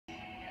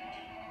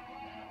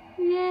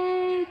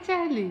Yay,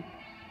 Charlie.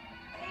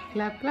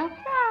 Clap, clap,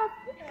 clap.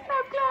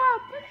 Clap,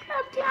 clap.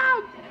 Clap,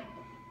 clap.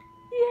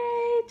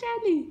 Yay,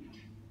 Charlie.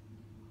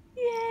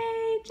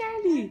 Yay,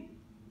 Charlie.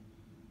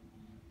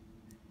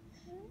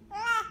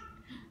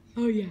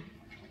 Oh, yeah.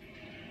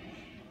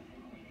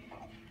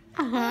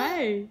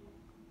 Hi.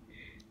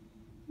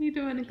 You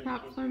don't want to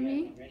clap for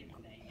me?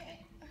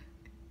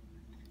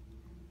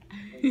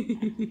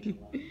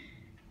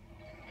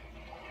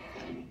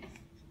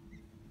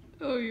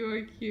 Oh,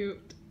 you're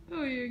cute.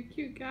 Oh, you're a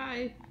cute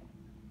guy.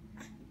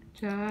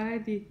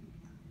 Charlie.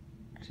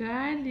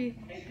 Charlie.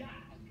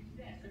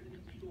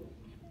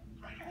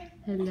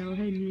 Hello,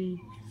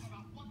 Henry.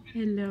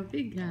 Hello,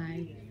 big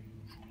guy.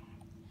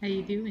 How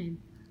you doing?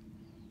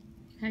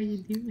 How you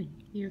doing?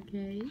 You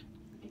okay?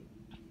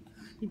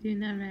 You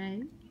doing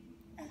alright?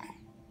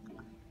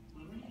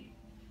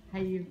 How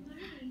you?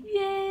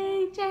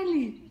 Yay,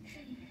 Charlie!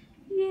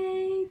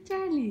 Yay,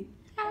 Charlie!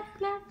 Clap,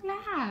 clap,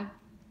 clap!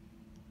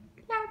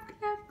 Clap,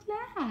 clap,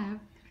 clap!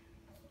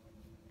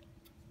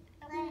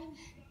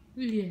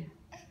 Yeah.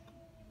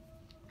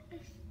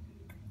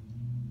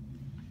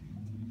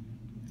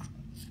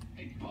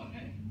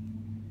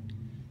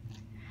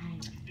 Hi.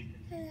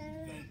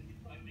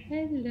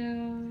 Hello.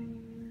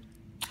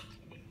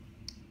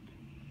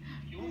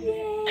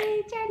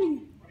 Yay,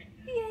 Charlie!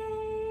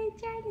 Yay,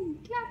 Charlie!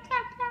 Clap,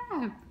 clap,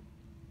 clap!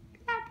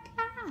 Clap,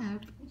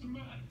 clap! What's the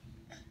matter?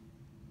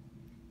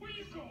 Where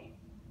you go?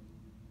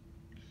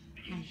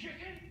 Hi.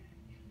 Chicken?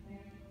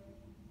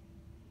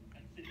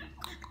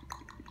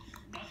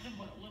 Nothing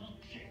but a little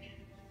chicken.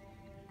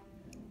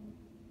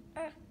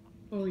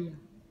 Oh, yeah.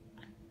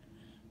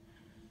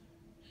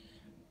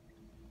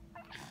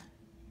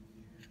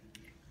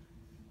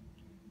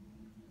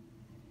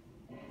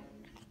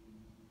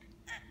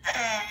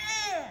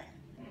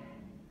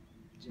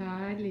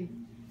 Charlie.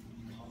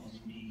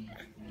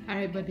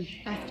 Alright,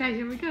 buddy. Last try.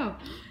 Here we go.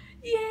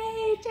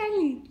 Yay,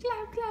 Charlie!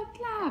 Clap, clap,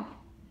 clap!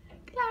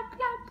 Clap,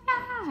 clap,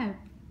 clap!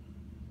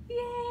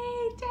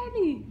 Yay,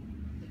 Charlie!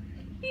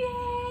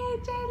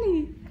 Yay,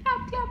 Charlie!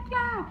 Clap, clap,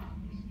 clap!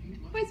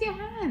 Where's your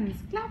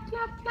hands? Clap,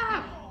 clap,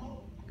 clap!